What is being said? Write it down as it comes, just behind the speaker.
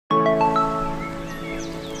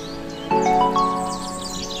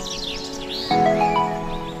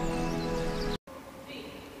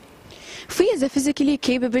the physically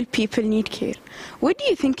capable people need care, what do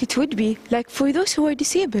you think it would be like for those who are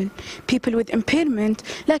disabled? People with impairment,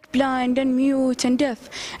 like blind and mute and deaf.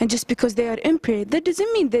 And just because they are impaired, that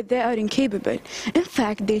doesn't mean that they are incapable. In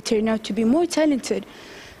fact, they turn out to be more talented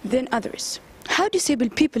than others. How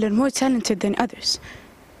disabled people are more talented than others?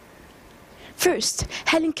 First,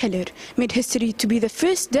 Helen Keller made history to be the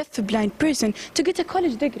first deaf-blind person to get a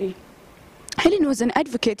college degree. Helen was an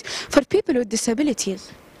advocate for people with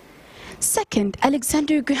disabilities. Second,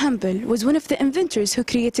 Alexander Graham Bell was one of the inventors who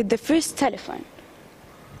created the first telephone.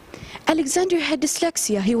 Alexander had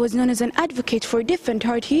dyslexia. He was known as an advocate for deaf and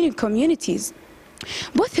hard-hearing communities.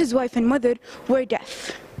 Both his wife and mother were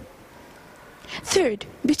deaf. Third,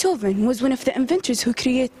 Beethoven was one of the inventors who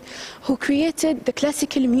created the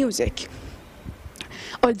classical music.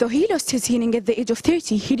 Although he lost his hearing at the age of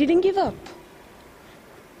 30, he didn't give up.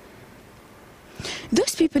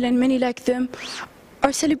 Those people and many like them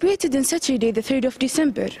are celebrated on Saturday, the 3rd of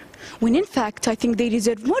December, when in fact I think they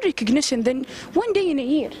deserve more recognition than one day in a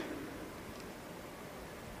year.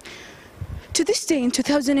 To this day in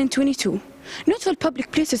 2022, not all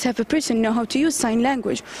public places have a person know how to use sign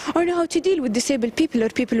language or know how to deal with disabled people or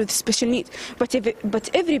people with special needs, but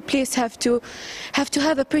every place have to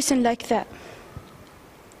have a person like that.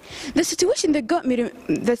 The situation that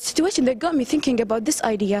got me thinking about this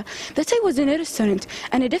idea, that I was in a restaurant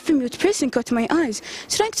and a deaf and mute person caught my eyes,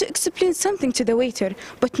 trying to explain something to the waiter,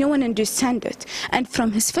 but no one understood it. And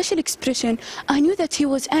from his facial expression, I knew that he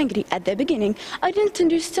was angry. At the beginning, I didn't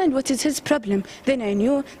understand what is his problem. Then I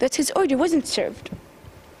knew that his order wasn't served.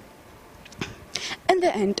 In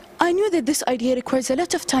the end, I knew that this idea requires a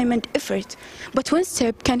lot of time and effort, but one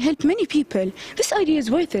step can help many people. This idea is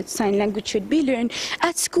worth it. Sign language should be learned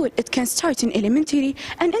at school. It can start in elementary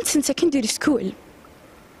and end in secondary school.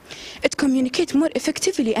 It communicates more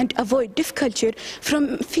effectively and avoid deaf culture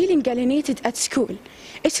from feeling alienated at school.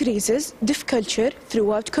 It raises deaf culture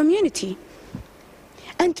throughout community.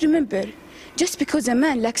 And remember, just because a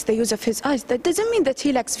man lacks the use of his eyes, that doesn't mean that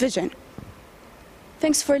he lacks vision.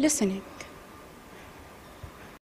 Thanks for listening.